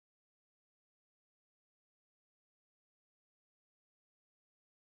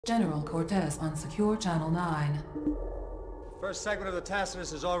General Cortez on Secure Channel 9. First segment of the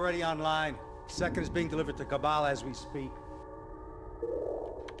Tacitus is already online. Second is being delivered to CABAL as we speak.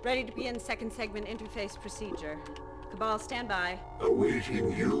 Ready to begin second segment interface procedure. CABAL, stand by.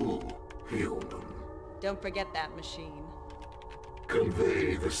 Awaiting you, human. Don't forget that machine.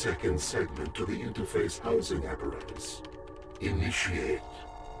 Convey the second segment to the interface housing apparatus. Initiate.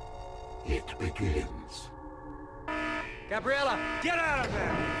 It begins. Gabriella, get out of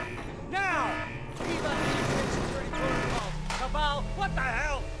there! Now! Eva, security protocol. CABAL, what the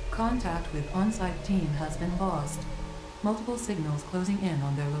hell? Contact with on-site team has been lost. Multiple signals closing in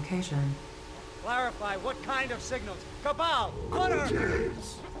on their location. Clarify what kind of signals. CABAL, what are...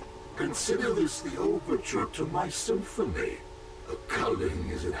 Cortez, consider this the overture to my symphony. A culling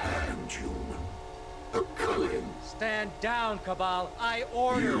is at hand, human. A culling. Stand down, CABAL. I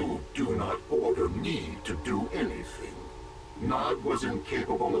order... You do not order me to do anything. Nod was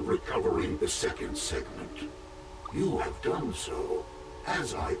incapable of recovering the second segment. You have done so,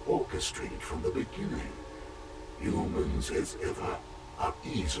 as I orchestrated from the beginning. Humans, as ever, are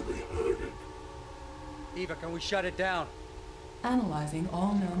easily herded. Eva, can we shut it down? Analyzing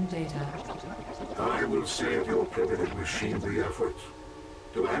all known data. I will save your primitive machine the effort.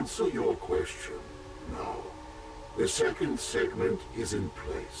 To answer your question, no. The second segment is in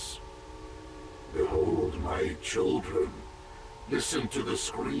place. Behold my children. Listen to the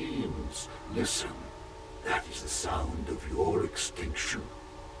screams. Listen. That is the sound of your extinction.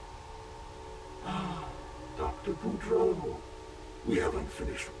 Ah, Dr. Boudreau. We have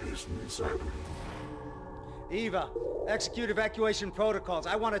unfinished business, I believe. Eva, execute evacuation protocols.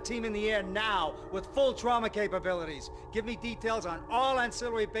 I want a team in the air now with full trauma capabilities. Give me details on all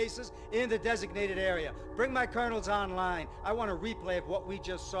ancillary bases in the designated area. Bring my colonels online. I want a replay of what we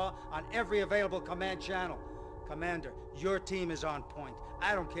just saw on every available command channel. Commander, your team is on point.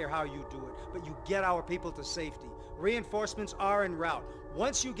 I don't care how you do it, but you get our people to safety. Reinforcements are en route.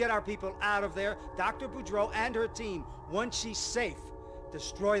 Once you get our people out of there, Dr. Boudreau and her team, once she's safe,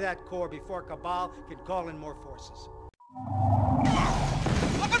 destroy that core before CABAL can call in more forces.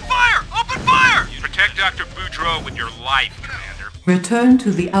 Open fire! Open fire! Protect Dr. Boudreau with your life, Commander. Return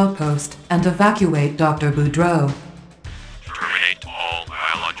to the outpost and evacuate Dr. Boudreau. Terminate all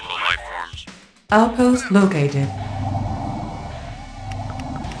biological life forms. Outpost located.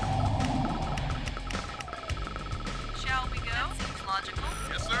 Shall we go? Seems logical.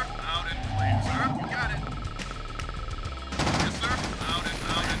 Yes, sir. Out and clear. Sir, you got it. Yes, sir. Out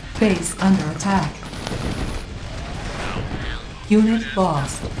and... Base under attack. Unit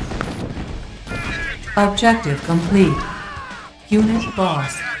lost. Objective complete. Unit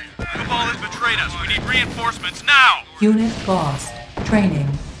lost. CABAL has betrayed us. We need reinforcements now! Unit lost. Training.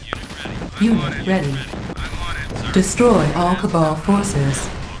 Unit ready. I'm on it, sir. Destroy all CABAL forces.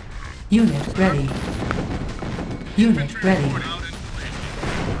 Unit ready. Unit ready. Out and clear.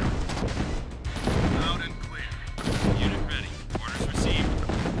 Out and clear. Unit ready. Orders received.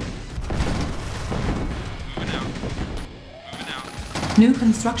 Moving out. Moving out. New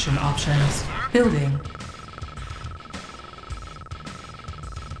construction options. Building.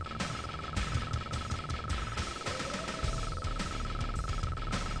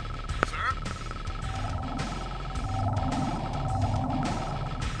 Sir?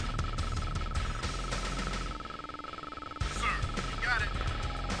 Sir, you got it.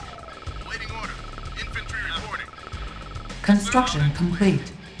 Awaiting order. Infantry reporting. Construction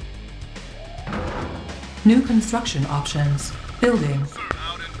complete. New construction options. Building. Sir,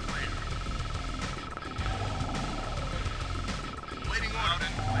 out and clear. Waiting out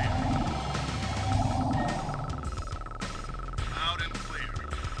and clear. Out and clear.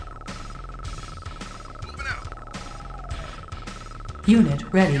 Moving out. Unit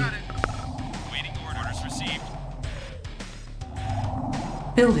ready. Got it. Waiting orders received.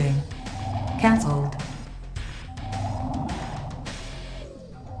 Building. Cancelled.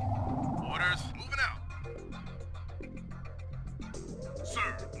 Orders. Moving out. Sir,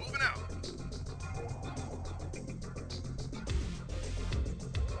 moving out.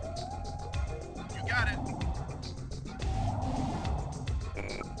 You got it.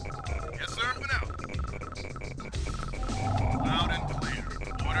 Yes, sir. Moving out. Loud and clear.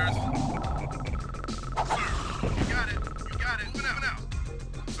 Orders. Sir, you got it. You got it. Moving out.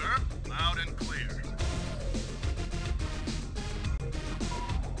 Sir, loud and clear.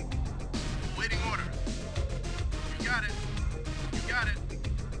 Waiting orders. You got it. You got it.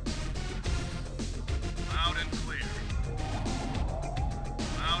 Loud and clear.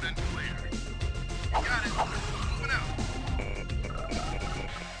 Loud and clear. You got it. Moving out.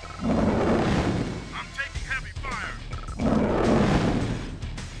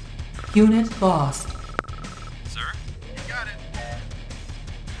 Unit lost. Sir, you got it.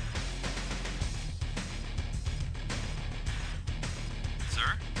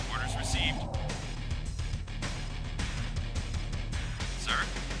 Sir, orders received. Sir?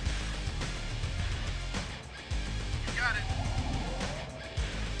 You got it.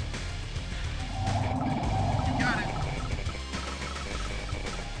 You got it.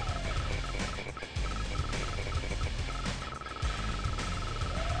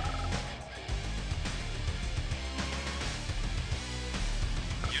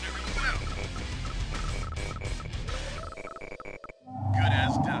 Unit moving out. Good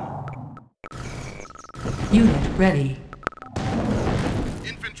as done. Unit ready.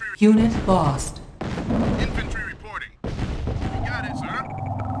 Infantry. Unit lost. Infantry reporting. You got it, sir.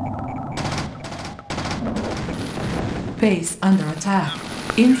 Base under attack.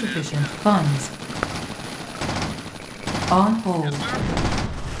 Insufficient funds. On hold. Yes, sir.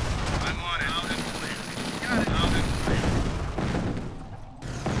 I'm on it. Out and clear. Got it. Out and clear.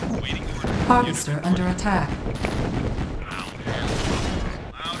 Waiting order. Harvester under attack.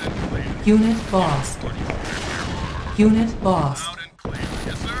 Loud and clear. Unit lost. Unit lost. Loud and clear.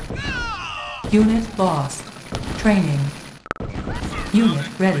 Yes, sir. Unit lost. Training. Unit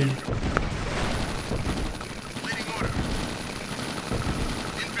ready. Waiting order.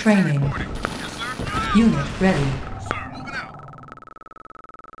 Infantry Training. reporting. Yes, sir. Unit ready. Sir, moving out.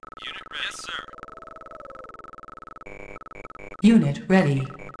 Unit ready. Yes, sir. Unit ready.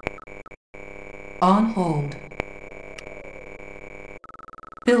 On hold.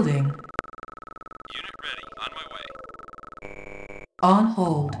 Building. Unit ready. On my way. On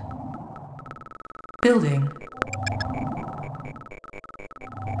hold. Building.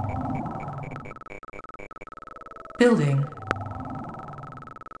 Building.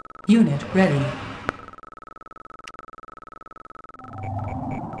 Unit ready.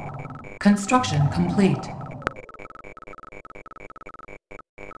 Construction complete.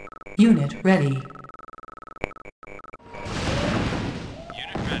 Unit ready.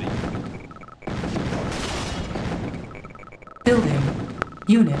 Unit ready. Building.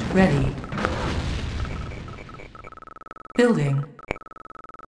 Unit ready. Building.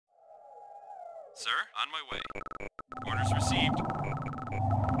 Sir, on my way. Orders received.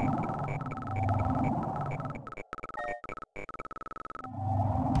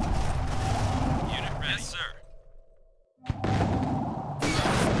 Unit ready. Yes, sir.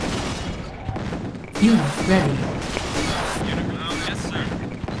 Unit ready. Unit out. Yes, sir.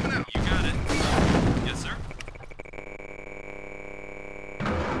 Moving out. You got it. Yes, sir.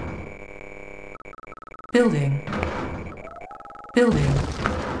 Building. Building.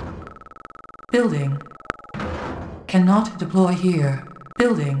 Building. Cannot deploy here.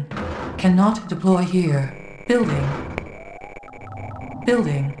 Building. Cannot deploy here. Building.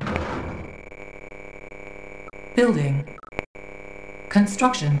 Building. Building.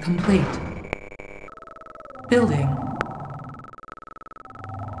 Construction complete. Building.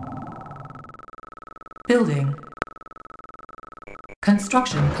 Building.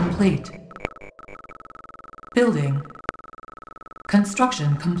 Construction complete. Building.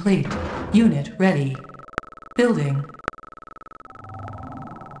 Construction complete. Unit ready. Building.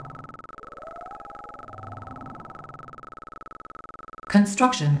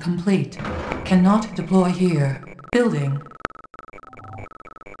 Construction complete. Cannot deploy here. Building.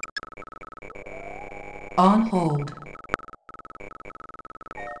 On hold.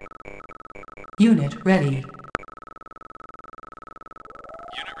 Unit ready.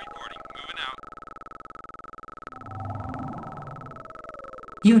 Unit reporting. Moving out.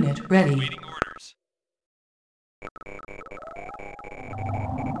 Unit ready. Waiting orders.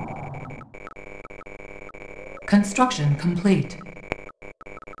 Construction complete.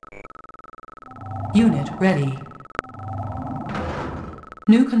 Unit ready.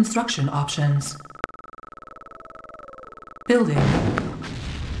 New construction options. Building.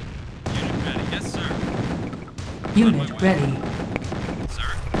 Unit ready. Yes, sir. Unit ready. Sir.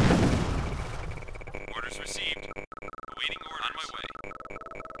 Orders received. Awaiting orders. On my way.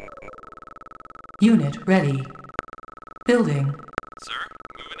 Unit ready. Building. Sir,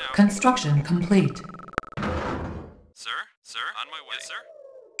 moving out. Construction complete. Sir, on my way. Yes, sir.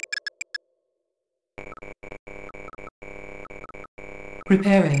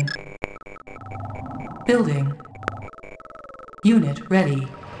 Repairing. Building. Unit ready.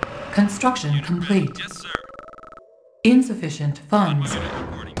 Construction complete. Yes, sir. Insufficient funds. Unit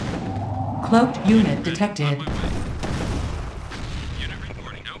reporting. Cloaked unit Ready. detected. On my way. Unit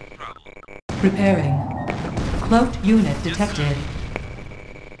reporting. No problem. Repairing. Cloaked unit Yes, sir. detected.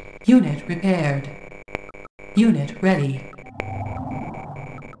 Unit repaired. Unit ready.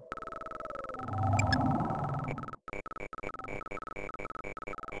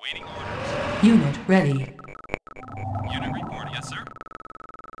 Unit ready. Unit reporting. Yes, sir.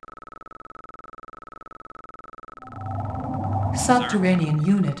 Subterranean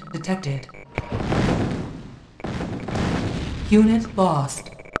unit detected. Unit lost.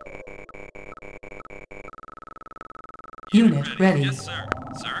 Unit ready. Yes, sir.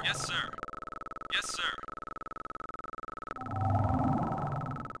 Sir. Yes, sir. Yes, sir.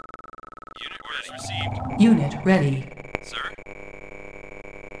 Unit orders received. Unit ready. Sir.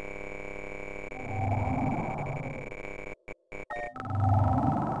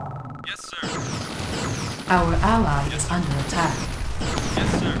 Yes, sir. Our ally is under attack.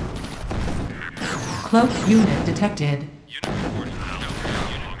 Yes, sir. Cloaked unit detected. Unit reporting. No.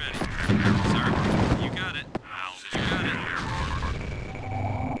 Unit ready. Sir. You got it. You got it.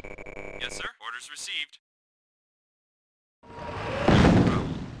 Yes, sir. Orders received. No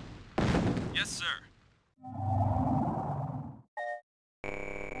problem. Yes, sir.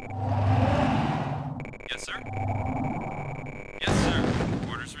 Yes, sir. Yes, sir.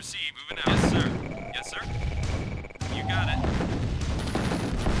 Orders received. Moving out. Yes, sir. Yes, sir. You got it.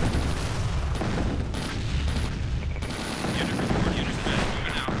 Unit report. Unit ready.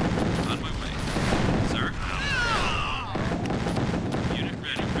 Moving out. On my way. Sir. Unit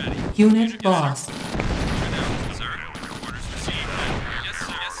ready. Ready. Unit lost. Moving out. Sir. Orders received. Yes,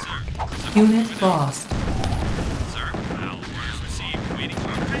 sir. Yes, sir. Unit Moving out. lost. Sir. Orders received. Waiting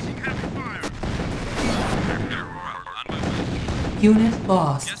for taking heavy fire. No problem. On my way. Unit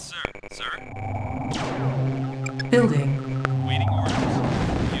lost. Yes, sir. Sir. Building. Waiting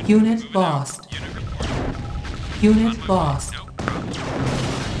orders. Unit moving lost. out. Unit reporting. Unit On my way. lost. No problem.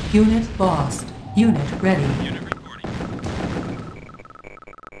 Unit lost. Unit ready. Unit reporting.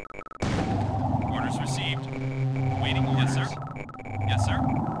 Orders received. Waiting orders. Yes, sir. Yes, sir.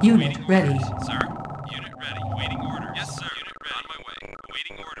 Unit Waiting ready. orders. Sir. Unit ready. Waiting orders. Yes, sir. Unit ready. On my way.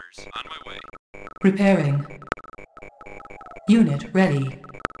 Waiting orders. On my way. Preparing. Unit ready.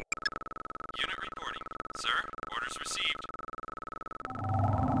 Unit reporting. Sir. Orders received.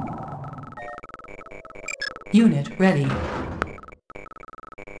 Unit ready.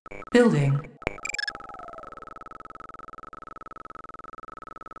 Building.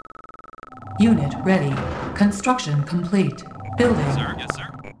 Unit ready. Construction complete. Building. Sir. Yes, sir.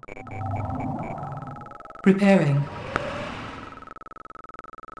 Preparing.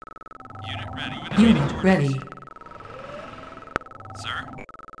 Unit ready. Unit ready. Sir.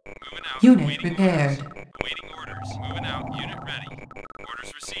 Moving out. Unit Waiting prepared. Orders. Waiting orders. Moving out. Unit ready.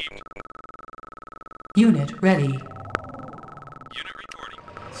 Orders received. Unit ready. Unit reporting.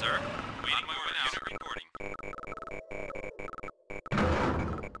 Sir. Waiting moving out. Unit reporting.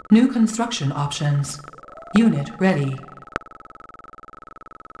 New construction options. Unit ready.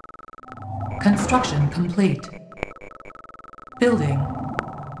 Construction complete. Building.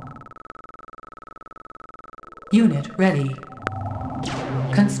 Unit ready.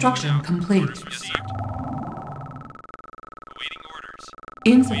 Construction complete. Orders received. Waiting orders.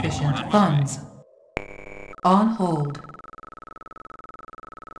 Insufficient funds. On hold.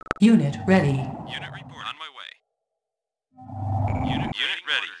 Unit ready. Unit report on my way. Unit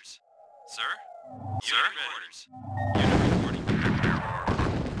ready. Orders. Sir? Sir? Orders. Unit reporting.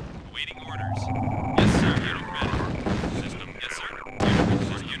 Waiting orders. Yes, sir. Unit ready. System. Yes, sir. Unit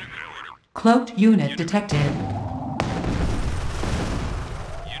reporting. Unit reporting. Cloaked unit detected.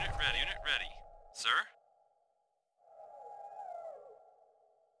 Unit ready. Unit ready. Sir?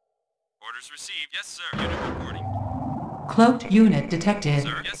 Orders received. Yes, sir. Unit reporting. Cloaked unit detected.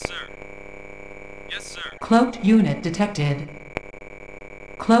 Sir? Yes, sir. Yes, sir. Cloaked unit detected.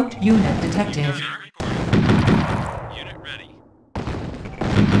 Cloaked unit detected. Unit reporting. Unit ready.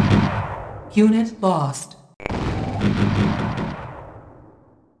 Unit lost.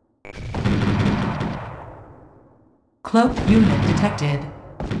 Cloaked unit detected.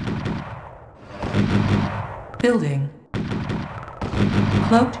 Building.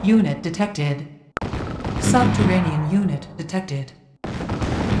 Cloaked unit detected. Subterranean unit detected.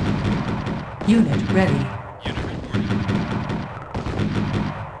 Unit ready. Unit reporting.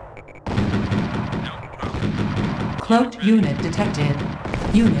 No problem. Cloaked unit detected.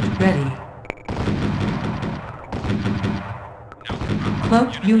 Unit ready. No problem.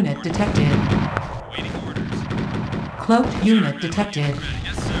 Cloaked unit detected. Waiting orders. Cloaked unit detected. Ready.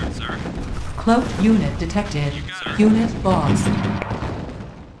 Yes, sir. Sir. Cloaked unit detected. Unit lost.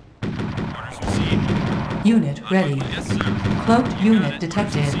 Orders received. Unit On ready. my way. Yes, sir. Cloaked You got unit it.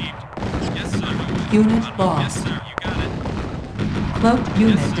 detected. Orders received. Yes, sir. On my way. Unit On my- lost. Yes, sir. You got it. Cloaked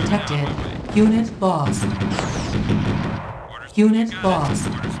unit sir. detected. On my way. Unit lost. Orders. Unit You got it. lost.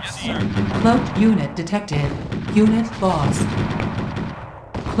 Orders. Yes, sir. Cloaked unit detected. Unit lost.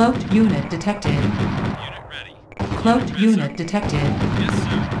 Cloaked unit detected. Unit ready. Cloaked unit detected. Yes,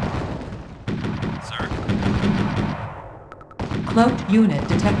 sir. Sir? Cloaked unit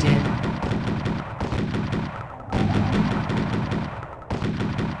detected.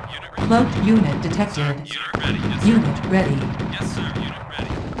 Unit ready. Cloaked unit detected. Unit ready. Yes, sir. Unit ready. Yes, sir. Unit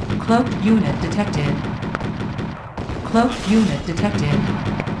ready. Cloaked unit detected. Cloaked unit detected.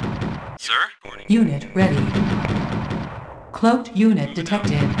 Sir? Reporting. Unit ready. Cloaked unit Moving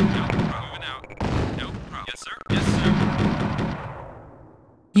detected. out. No problem. Moving out. No problem. Yes, sir. Yes, sir.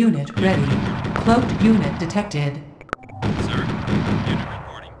 Unit ready. Cloaked unit detected. Sir? Unit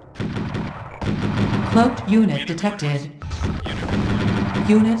reporting. Cloaked unit detected. Unit reporting.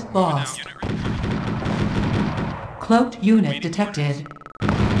 Unit lost. Unit reporting. Cloaked unit detected.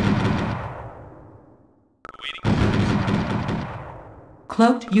 Awaiting orders.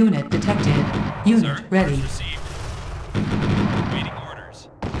 Cloaked unit detected. Unit Sir? ready. Orders received. Awaiting orders.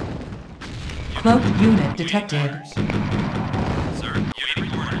 Cloaked unit Awaiting detected. orders. Sir?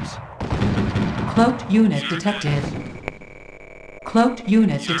 Awaiting orders. Cloaked unit detected. Cloaked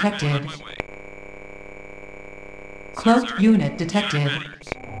unit Sir? detected. On my way. Cloaked Sir? unit detected. Orders.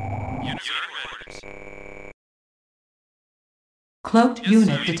 Unit orders. Cloaked Yes,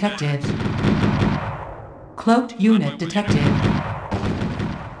 unit sir. detected. Cloaked unit detected.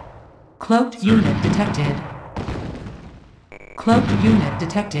 Cloaked unit detected. Cloaked unit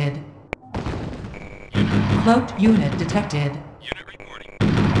detected. Cloaked unit detected. Unit reporting.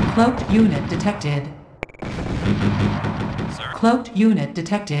 Cloaked unit detected. Sir? Cloaked unit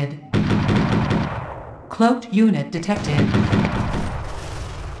detected. Cloaked unit detected.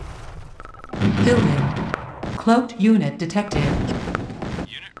 Building. Cloaked unit detected.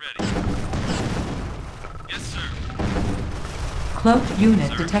 Unit ready. Yes, sir. Cloaked unit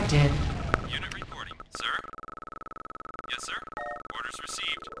Sir? detected. Unit reporting. Sir? Yes, sir. Orders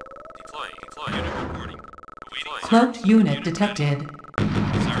received. Deploy. Unit reporting. Awaiting. Cloaked unit detected.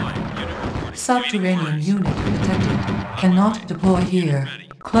 Sir? Unit reporting. Subterranean Awaiting unit detected. Cannot deploy here.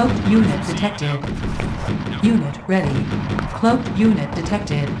 Cloaked unit detected. Unit ready. Cloaked unit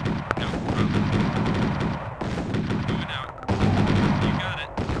detected. orders. No problem. Moving out. You got it.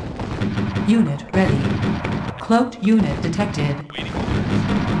 Unit ready. Cloaked unit detected. Waiting orders.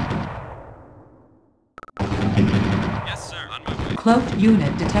 Yes, sir. On my way. Cloaked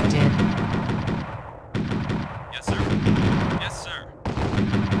unit detected. Yes, sir. Yes, sir.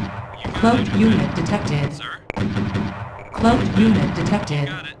 You got Cloaked it. unit detected. Sir? Cloaked unit detected.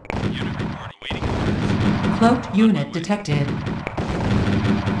 Got it. Unit reporting. Waiting orders. Cloaked unit detected.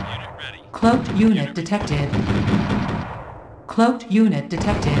 Unit ready. Cloaked unit detected. Cloaked unit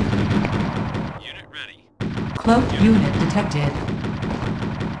detected. Unit ready. Cloaked unit detected.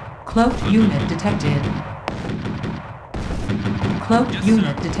 Cloaked unit detected. Cloaked Yes,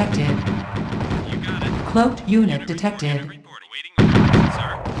 unit sir. detected. You got it. Cloaked unit Unit detected. reporting. Waiting orders,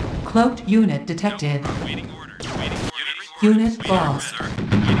 sir. Cloaked unit detected. Waiting orders. Waiting orders. Unit Waiting lost. orders, sir.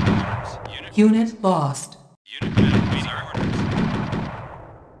 Waiting orders. Unit lost. Unit ready. Waiting orders.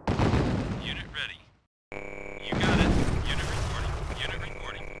 Unit ready. You got it. Unit reporting. Unit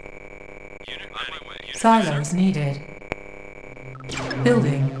reporting. Unit on my way. Unit Silos needed.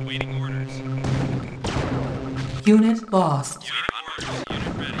 Building. waiting orders. Unit lost. Unit orders.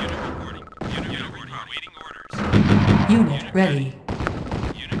 Unit ready. Unit reporting. Unit reporting. Waiting orders. Unit ready.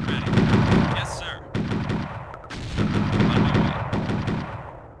 Unit ready. Yes, sir. On my way.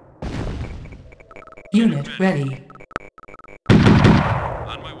 Unit ready.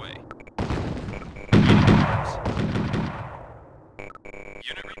 On my way. Waiting orders.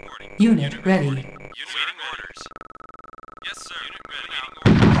 Unit reporting. Unit ready. Unit waiting orders. Yes, sir. Unit ready.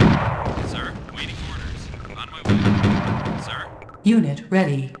 Waiting orders. Sir, waiting orders. On my way. Sir. Unit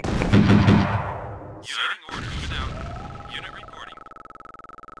ready. Sir, orders. Moving out. Unit reporting.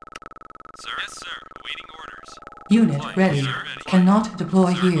 Sir. Yes, sir. Waiting orders. Unit ready. Cannot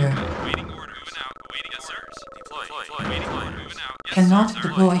deploy here. Waiting orders. Moving out. Waiting. Yes, sir. Deploy. Waiting orders. Moving out. Yes, Cannot sir.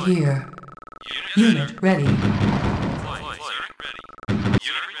 deploy here. Unit ready. Deploy. Sir. Ready.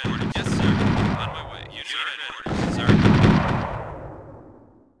 Unit reporting. Yes, sir. On my way. Unit ready. Sir.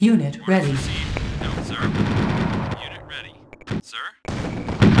 Unit ready. Received. No, sir. Unit ready. Sir?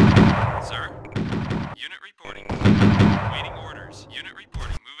 Sir? Unit reporting. Waiting orders. Unit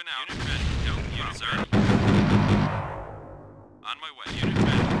reporting. Moving out. Unit ready. No, unit ready. On my way. Unit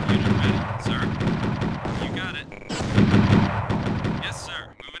ready. Unit ready. Sir? You got it. Yes, sir.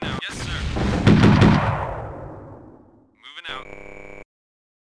 Moving out. Yes, sir. Moving out.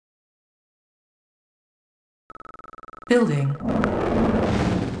 Building.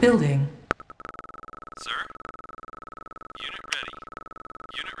 Building. Sir? Unit ready.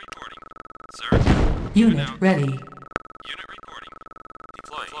 Unit Unit ready. Unit reporting.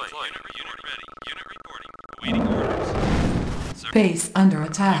 Deploying. Unit ready. Unit reporting. Awaiting orders. Sir. Base under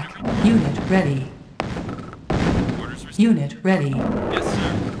attack. Unit ready. Orders received. Unit ready. Yes,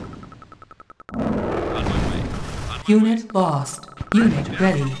 sir. On my way. Unit lost. Unit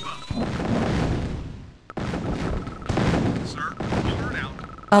ready. Sir, over and out.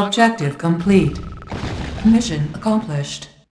 Objective complete. Mission accomplished.